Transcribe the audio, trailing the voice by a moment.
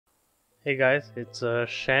Hey guys, it's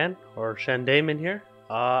Shan or Shandayman here.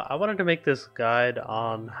 I wanted to make this guide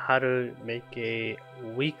on how to make a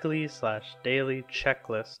weekly slash daily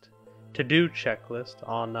checklist, to-do checklist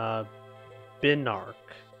on BynnArk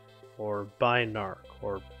or BynnArk,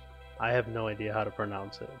 or I have no idea how to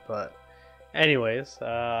pronounce it. But anyways,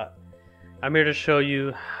 I'm here to show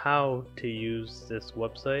you how to use this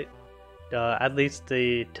website, at least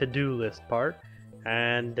the to-do list part,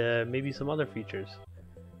 and maybe some other features.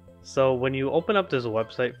 So when you open up this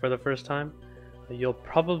website for the first time, you'll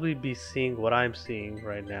probably be seeing what I'm seeing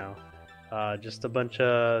right now. Just a bunch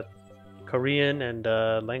of Korean and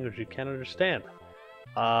language you can't understand.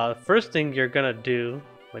 First thing you're gonna do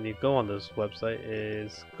when you go on this website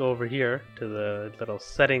is go over here to the little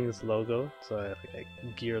settings logo, so like a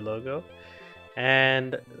gear logo,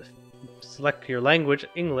 and select your language,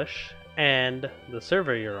 English, and the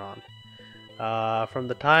server you're on. From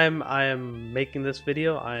the time I am making this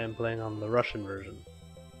video, I am playing on the Russian version.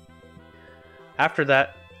 After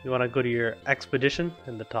that, you want to go to your expedition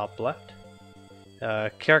in the top left,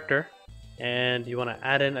 character, and you want to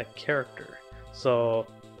add in a character. So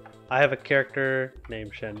I have a character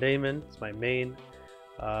named Shandayman, it's my main,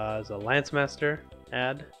 as a Lance Master,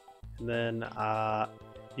 add, and then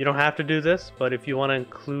you don't have to do this, but if you want to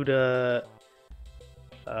include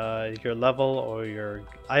your level or your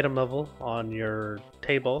item level on your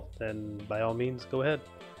table, then by all means go ahead.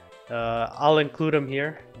 I'll include them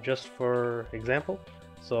here just for example.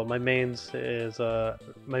 So my main is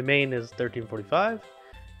 1345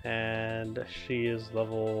 and she is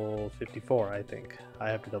level 54, I think. I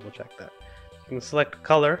have to double check that. You can select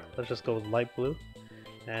color, let's just go with light blue,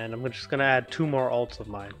 and I'm just gonna add 2 more alts of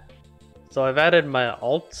mine. So I've added my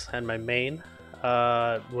alts and my main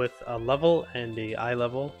with a level and the eye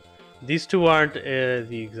level. These two aren't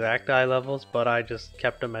the exact eye levels, but I just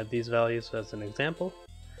kept them at these values as an example.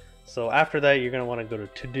 So after that, you're going to want to go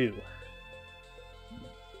to do.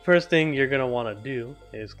 First thing you're going to want to do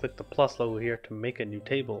is click the plus logo here to make a new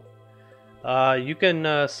table. You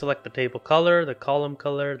can select the table color, the column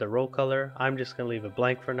color, the row color. I'm just going to leave it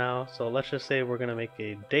blank for now. So let's just say we're going to make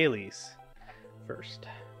a dailies first.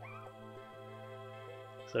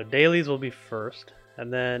 So dailies will be first,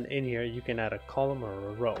 and then in here you can add a column or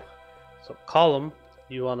a row. So column,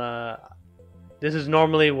 you wanna, this is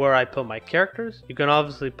normally where I put my characters. You can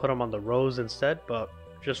obviously put them on the rows instead, but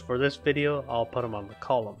just for this video, I'll put them on the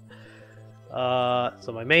column.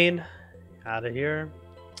 So my main, add it here.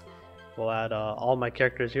 We'll add all my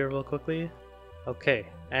characters here real quickly. Okay,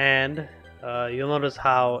 and you'll notice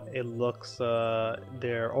how it looks.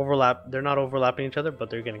 They're not overlapping each other, but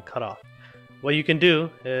they're getting cut off. What you can do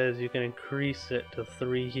is you can increase it to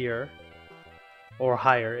 3 here, or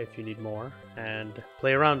higher if you need more, and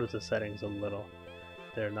play around with the settings a little.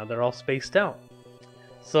 Now they're all spaced out.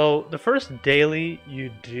 So the first daily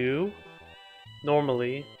you do,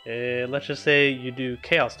 normally, let's just say you do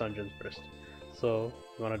Chaos Dungeon first. So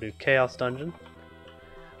you want to do Chaos Dungeon.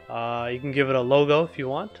 You can give it a logo if you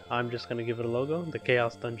want. I'm just going to give it a logo, the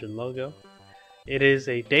Chaos Dungeon logo. It is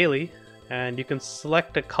a daily, and you can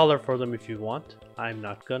select a color for them if you want. I'm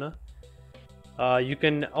not gonna. You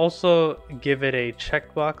can also give it a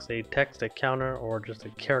checkbox, a text, a counter, or just a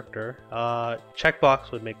character.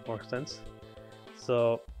 Checkbox would make more sense.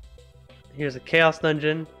 So here's a Chaos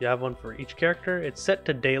Dungeon. You have one for each character. It's set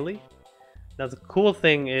to daily. Now the cool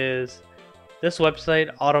thing is this website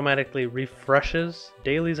automatically refreshes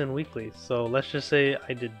dailies and weeklies. So let's just say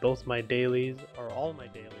I did both my dailies or all my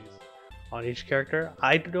dailies on each character.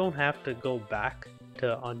 I don't have to go back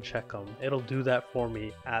to uncheck them. It'll do that for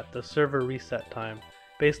me at the server reset time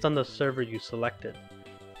based on the server you selected.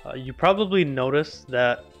 You probably noticed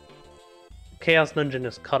that Chaos Dungeon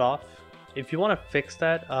is cut off. If you want to fix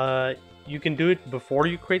that, you can do it before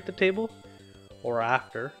you create the table or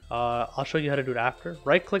after. I'll show you how to do it after.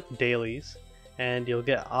 Right click dailies and you'll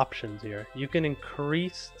get options here. You can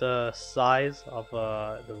increase the size of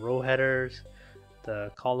the row headers,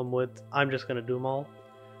 the column width. I'm just gonna do them all.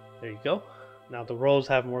 There you go. Now the rows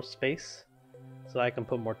have more space, so I can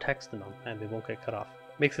put more text in them and they won't get cut off.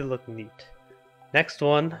 Makes it look neat. Next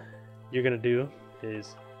one you're gonna do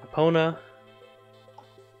is Epona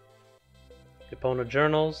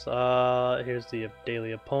journals. Here's the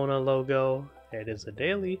daily Epona logo. It is a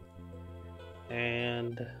daily,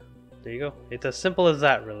 and there you go. It's as simple as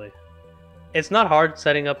that, really. It's not hard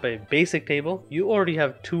setting up a basic table. You already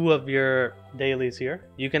have 2 of your dailies here.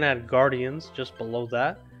 You can add guardians just below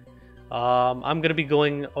that. I'm going to be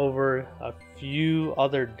going over a few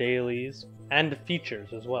other dailies and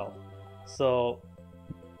features as well. So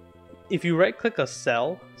if you right click a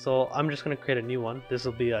cell, so I'm just going to create a new one. This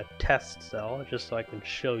will be a test cell just so I can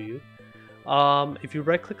show you. If you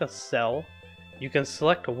right click a cell, you can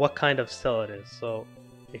select what kind of cell it is. So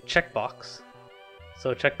a checkbox.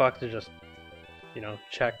 So a checkbox is just, you know,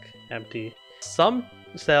 check, empty. Some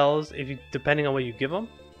cells, if you, depending on what you give them,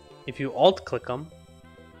 if you alt click them,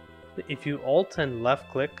 if you alt and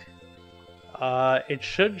left click, it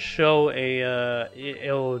should show a,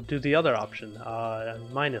 it'll do the other option, a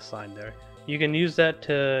minus sign there. You can use that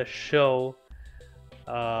to show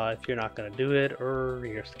if you're not going to do it or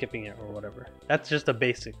you're skipping it or whatever. That's just a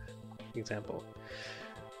basic example.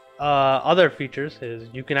 Other features is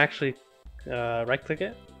you can actually right click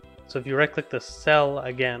it. So if you right click the cell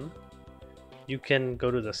again, you can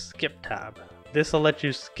go to the skip tab. This will let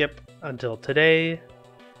you skip until today,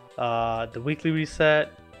 the weekly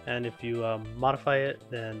reset, and if you modify it,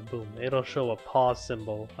 then boom, it'll show a pause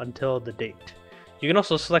symbol until the date. You can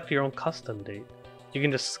also select your own custom date. You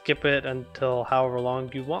can just skip it until however long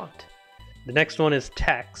you want. The next one is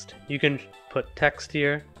text. You can put text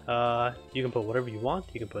here. You can put whatever you want.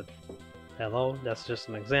 You can put hello, that's just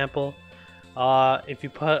an example. If you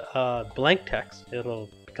put blank text, it'll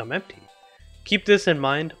become empty. Keep this in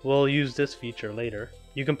mind, we'll use this feature later.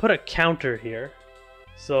 You can put a counter here.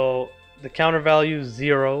 So the counter value is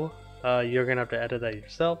 0. You're gonna have to edit that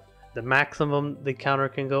yourself. The maximum the counter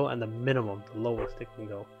can go and the minimum, the lowest it can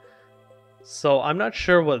go. So I'm not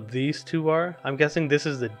sure what these two are. I'm guessing this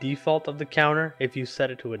is the default of the counter if you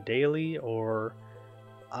set it to a daily, or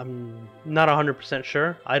I'm not 100%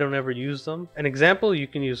 sure. I don't ever use them. An example you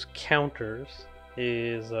can use counters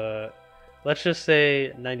is, let's just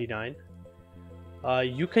say 99.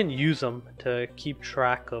 You can use them to keep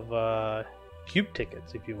track of cube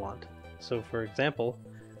tickets if you want. So for example,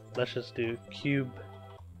 let's just do cube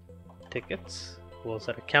tickets. We'll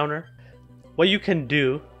set a counter. What you can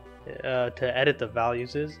do to edit the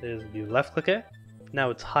values is you left click it.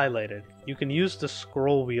 Now it's highlighted. You can use the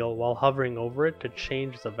scroll wheel while hovering over it to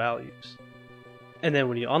change the values. And then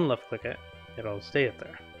when you unleft click it, it'll stay it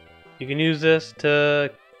there. You can use this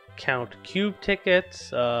to count cube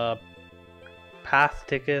tickets, path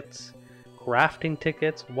tickets, crafting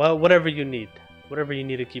tickets, whatever you need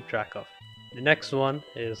to keep track of. The next one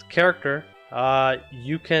is character.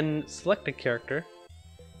 You can select a character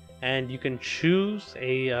and you can choose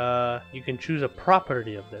a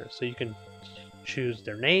property of theirs. So you can choose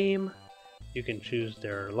their name, you can choose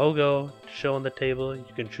their logo to show on the table, you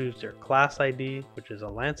can choose their class ID, which is a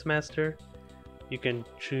Lance Master, you can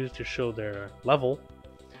choose to show their level,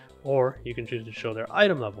 or you can choose to show their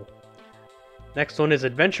item level. Next one is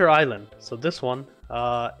Adventure Island. So this one,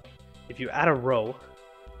 if you add a row,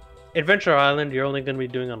 Adventure Island you're only going to be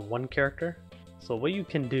doing on one character. So what you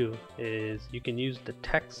can do is you can use the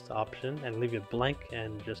text option and leave it blank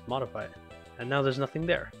and just modify it. And now there's nothing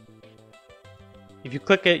there. If you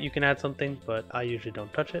click it, you can add something, but I usually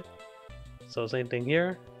don't touch it. So same thing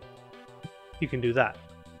here. You can do that.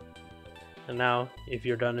 And now if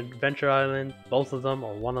you're done Adventure Island, both of them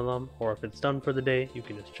or one of them, or if it's done for the day, you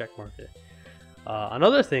can just check mark it.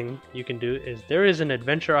 Another thing you can do is there is an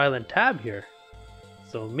Adventure Island tab here.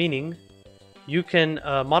 So meaning you can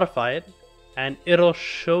modify it and it'll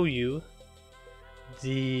show you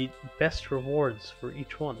the best rewards for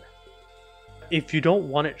each one. If you don't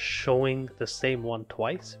want it showing the same one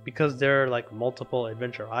twice, because there are like multiple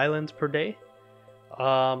Adventure Islands per day,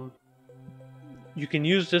 you can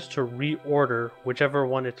use this to reorder whichever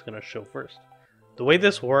one it's going to show first. The way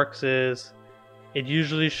this works is it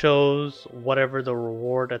usually shows whatever the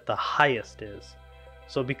reward at the highest is.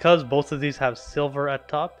 So because both of these have silver at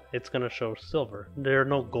top, it's going to show silver. There are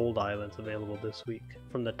no gold islands available this week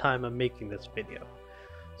from the time I'm making this video.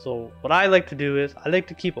 So what I like to do is I like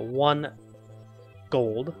to keep one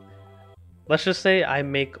gold. Let's just say I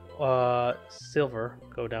make silver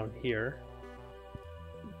go down here,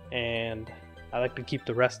 and I like to keep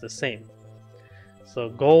the rest the same. So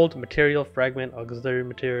gold, material, fragment, auxiliary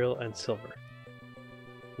material, and silver.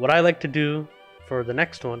 What I like to do for the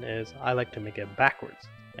next one is I like to make it backwards,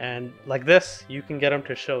 and like this you can get them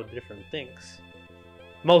to show different things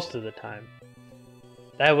most of the time.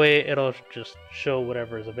 That way it'll just show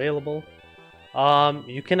whatever is available.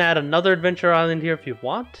 You can add another Adventure Island here if you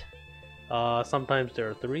want. Sometimes there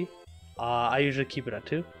are 3. I usually keep it at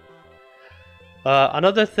 2.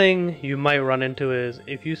 Another thing you might run into is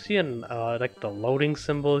if you see like the loading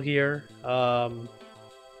symbol here.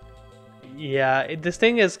 Yeah, this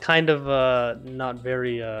thing is kind of not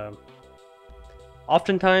very.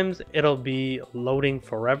 Oftentimes it'll be loading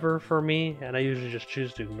forever for me, and I usually just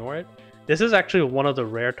choose to ignore it. This is actually one of the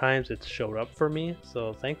rare times it's showed up for me,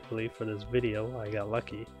 so thankfully for this video I got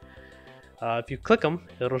lucky. If you click them,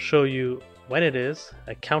 it'll show you when it is,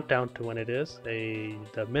 a countdown to when it is, the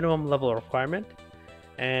minimum level requirement,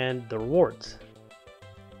 and the rewards.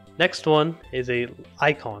 Next one is a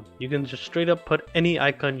icon. You can just straight up put any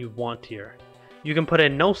icon you want here. You can put a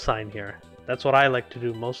no sign here. That's what I like to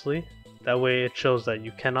do mostly. That way it shows that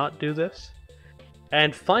you cannot do this.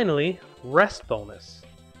 And finally, rest bonus.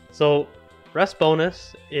 So rest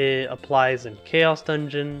bonus, it applies in Chaos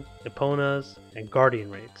Dungeon, Eponas, and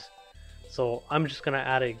Guardian Raids. So I'm just gonna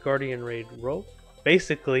add a Guardian Raid row.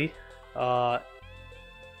 Basically,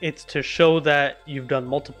 it's to show that you've done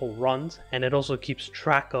multiple runs, and it also keeps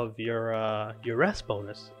track of your rest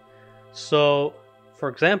bonus. So, for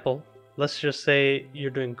example, let's just say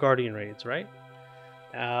you're doing Guardian Raids, right?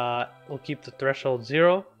 We'll keep the threshold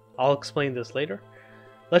 0. I'll explain this later.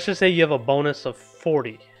 Let's just say you have a bonus of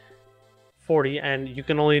 40, and you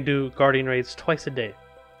can only do Guardian Raids twice a day.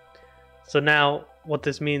 So now, what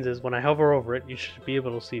this means is when I hover over it, you should be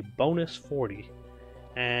able to see bonus 40.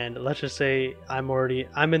 And let's just say I'm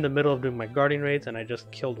in the middle of doing my Guardian Raids and I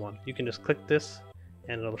just killed one. You can just click this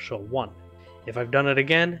and it'll show 1. If I've done it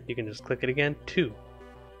again, you can just click it again, 2.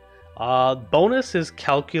 Bonus is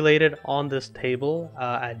calculated on this table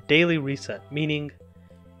at daily reset, meaning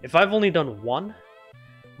if I've only done 1,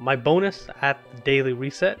 my bonus at the daily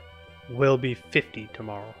reset will be 50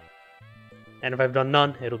 tomorrow. And if I've done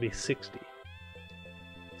none, it'll be 60.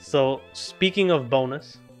 So speaking of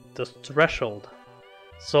bonus, the threshold.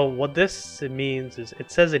 So what this means is, it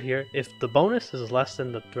says it here, if the bonus is less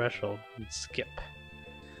than the threshold, skip.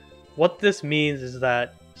 What this means is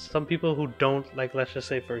that some people who don't, like let's just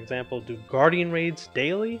say for example, do Guardian Raids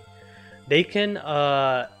daily, they can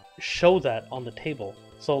show that on the table.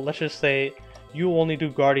 So let's just say you only do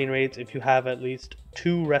Guardian Raids if you have at least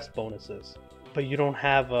 2 rest bonuses, but you don't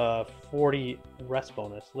have a 40 rest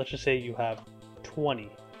bonus. Let's just say you have 20.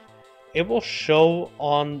 It will show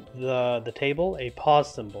on the table a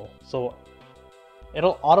pause symbol, so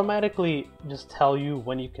it'll automatically just tell you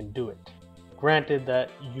when you can do it, granted that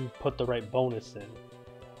you put the right bonus in.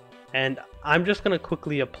 And I'm just going to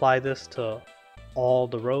quickly apply this to all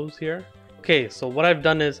the rows here. Okay, so what I've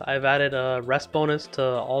done is I've added a rest bonus to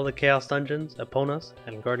all the Chaos Dungeons, Eponas,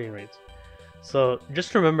 and Guardian Raids. So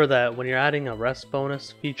just remember that when you're adding a rest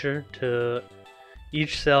bonus feature to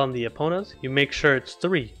each cell in the Eponas, you make sure it's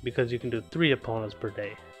 3, because you can do 3 Eponas per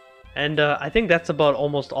day. And I think that's about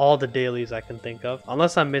almost all the dailies I can think of,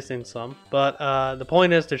 unless I'm missing some. But the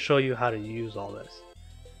point is to show you how to use all this.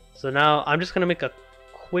 So now I'm just going to make a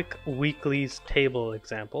quick weeklies table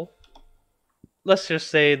example. Let's just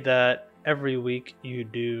say that every week you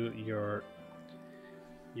do your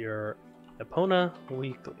Epona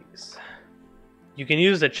weeklies. You can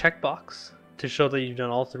use the checkbox to show that you've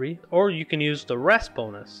done all 3, or you can use the rest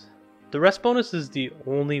bonus. The rest bonus is the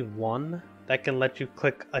only one that can let you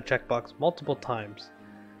click a checkbox multiple times,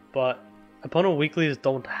 but Epona weeklies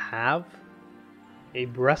don't have a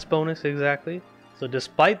rest bonus exactly. So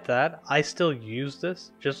despite that, I still use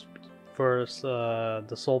this just for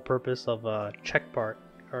the sole purpose of a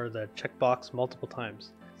the checkbox multiple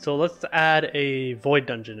times. So let's add a void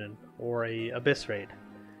dungeon in, or a abyss raid.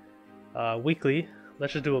 Weekly,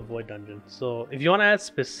 let's just do a void dungeon. So if you want to add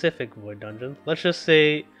specific void dungeon, let's just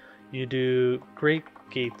say you do Great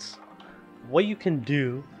Gates. What you can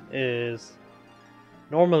do is,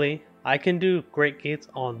 normally I can do Great Gates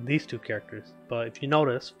on these 2 characters, but if you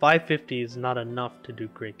notice, 550 is not enough to do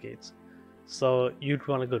Great Gates. So you'd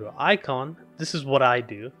want to go to icon. This is what I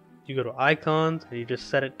do. You go to icons and you just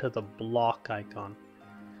set it to the block icon.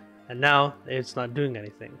 And now it's not doing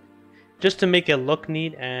anything. Just to make it look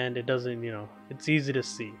neat, and it doesn't, it's easy to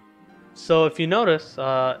see. So if you notice,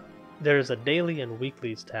 there's a daily and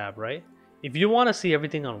weeklies tab, right? If you want to see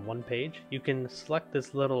everything on one page, you can select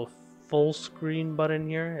this little full screen button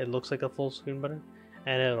here. It looks like a full screen button,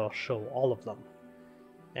 and it'll show all of them.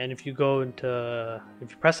 And if you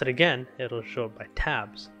press it again, it'll show it by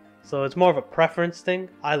tabs. So it's more of a preference thing.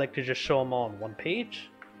 I like to just show them all on one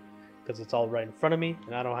page because it's all right in front of me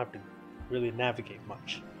and I don't have to really navigate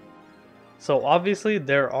much. So obviously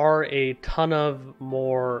there are a ton of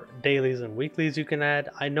more dailies and weeklies you can add.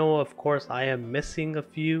 I know, of course, I am missing a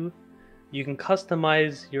few. You can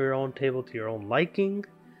customize your own table to your own liking.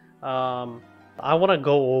 I want to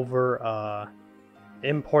go over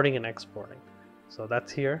importing and exporting. So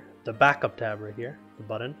that's here, the backup tab right here, the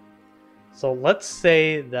button. So let's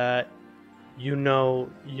say that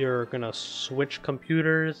you're gonna switch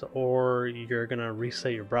computers, or you're gonna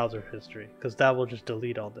reset your browser history, because that will just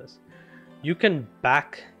delete all this. You can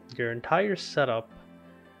back your entire setup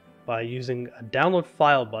by using a download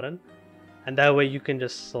file button, and that way you can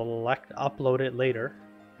just select upload it later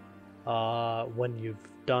when you've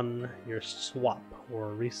done your swap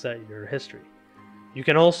or reset your history. You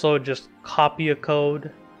can also just copy a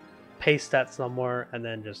code, paste that somewhere, and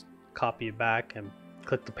then just copy it back and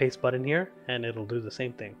click the paste button here, and it'll do the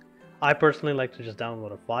same thing. I personally like to just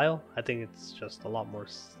download a file. I think it's just a lot more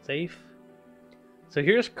safe. So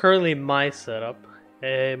here's currently my setup.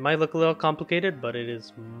 It might look a little complicated, but it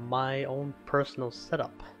is my own personal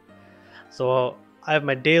setup. So I have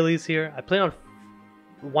my dailies here. I play on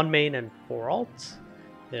 1 main and 4 alts,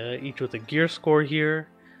 each with a gear score here.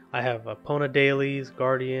 I have opponent dailies,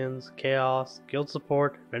 guardians, chaos, guild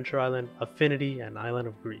support, adventure island, affinity, and island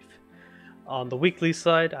of grief. On the weekly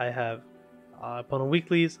side, I have opponent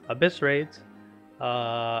weeklies, abyss raids,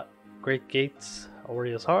 great gates,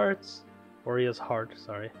 Oria's heart,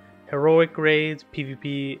 sorry, heroic raids,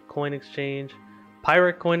 PvP coin exchange,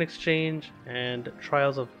 pirate coin exchange, and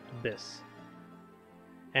trials of abyss.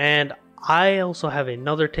 And I also have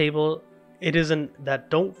another table. It isn't that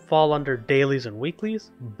don't fall under dailies and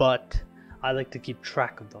weeklies, but I like to keep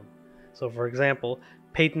track of them. So for example,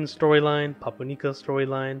 Peyton's storyline, Papunika's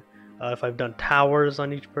storyline, if I've done towers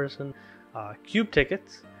on each person, cube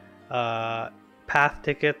tickets, path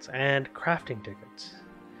tickets, and crafting tickets.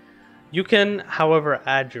 You can, however,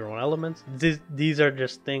 add your own elements. These are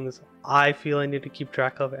just things I feel I need to keep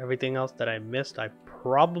track of. Everything else that I missed, I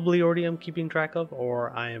probably already am keeping track of, or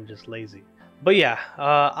I am just lazy. But yeah,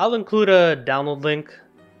 I'll include a download link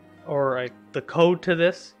or the code to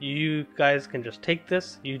this. You guys can just take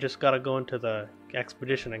this. You just gotta go into the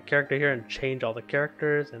expedition and character here and change all the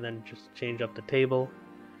characters, and then just change up the table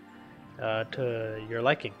to your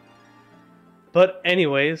liking. But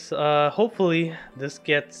anyways, hopefully this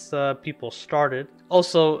gets people started.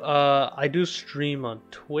 Also, I do stream on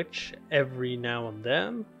Twitch every now and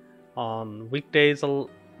then on weekdays,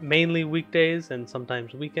 mainly weekdays, and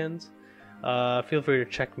sometimes weekends. Feel free to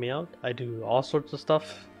check me out. I do all sorts of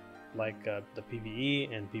stuff like the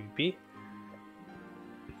PvE and PvP.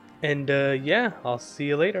 And yeah, I'll see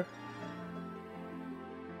you later.